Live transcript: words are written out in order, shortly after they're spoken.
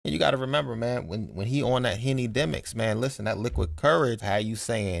got to remember, man, when he on that HENNYDEMIKS, man, listen, that liquid courage, how you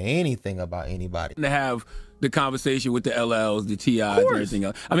saying anything about anybody. To have the conversation with the LLs, the TIs, and everything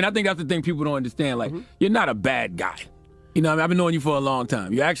else. I mean, I think that's the thing people don't understand. Like, you're not a bad guy. You know what I mean? I've been knowing you for a long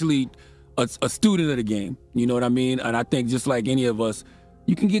time. You're actually a student of the game. You know what I mean? And I think just like any of us,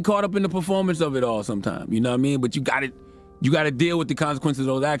 you can get caught up in the performance of it all sometime. You know what I mean? But you got to deal with the consequences of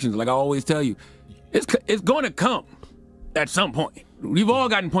those actions. Like I always tell you, it's going to come at some point. We've all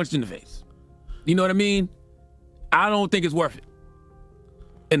gotten punched in the face. You know what I mean? I don't think it's worth it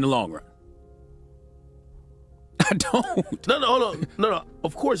in the long run. I don't. No, hold on. No.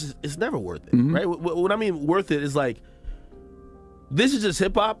 Of course, it's never worth it, right? What I mean worth it is like, this is just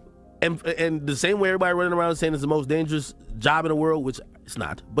hip hop, and the same way everybody running around saying it's the most dangerous job in the world, which it's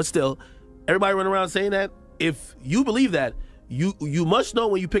not, but still, everybody running around saying that. If you believe that, you must know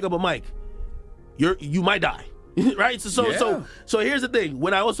when you pick up a mic, you might die, right? So here's the thing: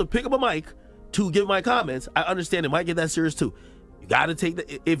 when I also pick up a mic to give my comments, I understand it might get that serious too. You got to take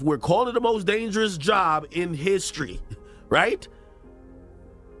the, if we're calling it the most dangerous job in history, right?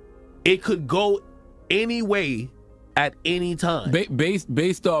 It could go any way at any time.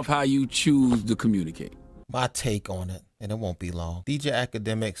 Based off how you choose to communicate. My take on it, and it won't be long. DJ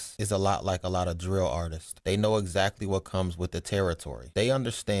Academics is a lot like a lot of drill artists. They know exactly what comes with the territory. They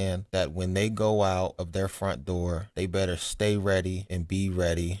understand that when they go out of their front door, they better stay ready and be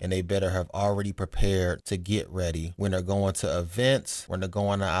ready, and they better have already prepared to get ready when they're going to events, when they're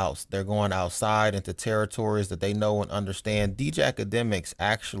going outside into territories that they know and understand. DJ Academics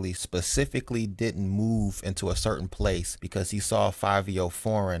actually specifically didn't move into a certain place because he saw 5-year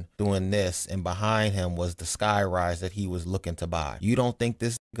foreign doing this, and behind him was the skyrise that he was looking to buy. You don't think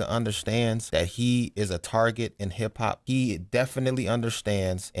this nigga understands that he is a target in hip hop? He definitely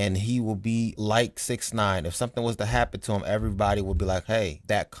understands, and he will be like 6ix9ine. If something was to happen to him, everybody would be like, hey,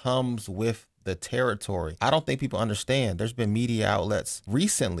 that comes with the territory. I don't think people understand. There's been media outlets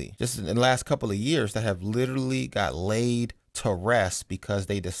recently, just in the last couple of years, that have literally got laid to rest because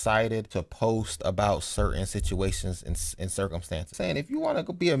they decided to post about certain situations and circumstances. Saying if you want to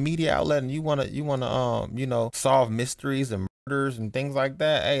go be a media outlet and you want to you know, solve mysteries and murders and things like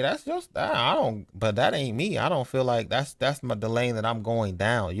that, hey, that's just, I don't, but that ain't me. I don't feel like that's the lane that I'm going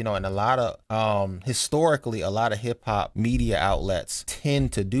down, you know. And a lot of historically, a lot of hip hop media outlets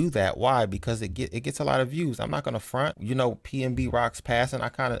tend to do that. Why? Because it gets a lot of views. I'm not gonna front, you know. PNB Rock's passing, I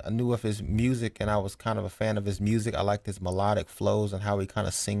kind of knew of his music, and I was kind of a fan of his music. I liked his melodic flows and how he kind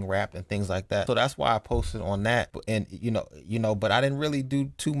of sing rap and things like that. So that's why I posted on that. And you know, but I didn't really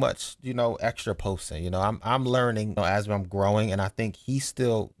do too much, you know, extra posting. You know, I'm learning, you know, as I'm growing, and I think he's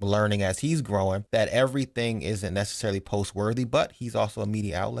still learning as he's growing, that everything isn't necessarily post worthy, but he's also a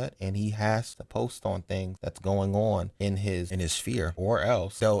media outlet and he has to post on things that's going on in his sphere, or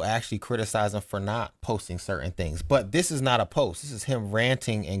else they'll actually criticize him for not posting certain things. But this is not a post. This is him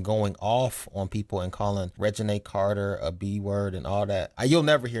ranting and going off on people and calling Reginae Carter a B-word and all that. You'll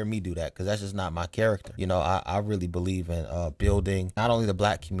never hear me do that because that's just not my character. You know, I really believe in building not only the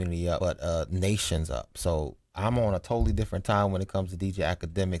black community up, but nations up. So I'm on a totally different time when it comes to DJ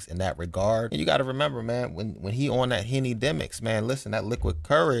Academics in that regard. And you got to remember, man, when he on that HENNYDEMIKS, man, listen, that liquid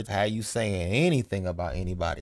courage, how you saying anything about anybody.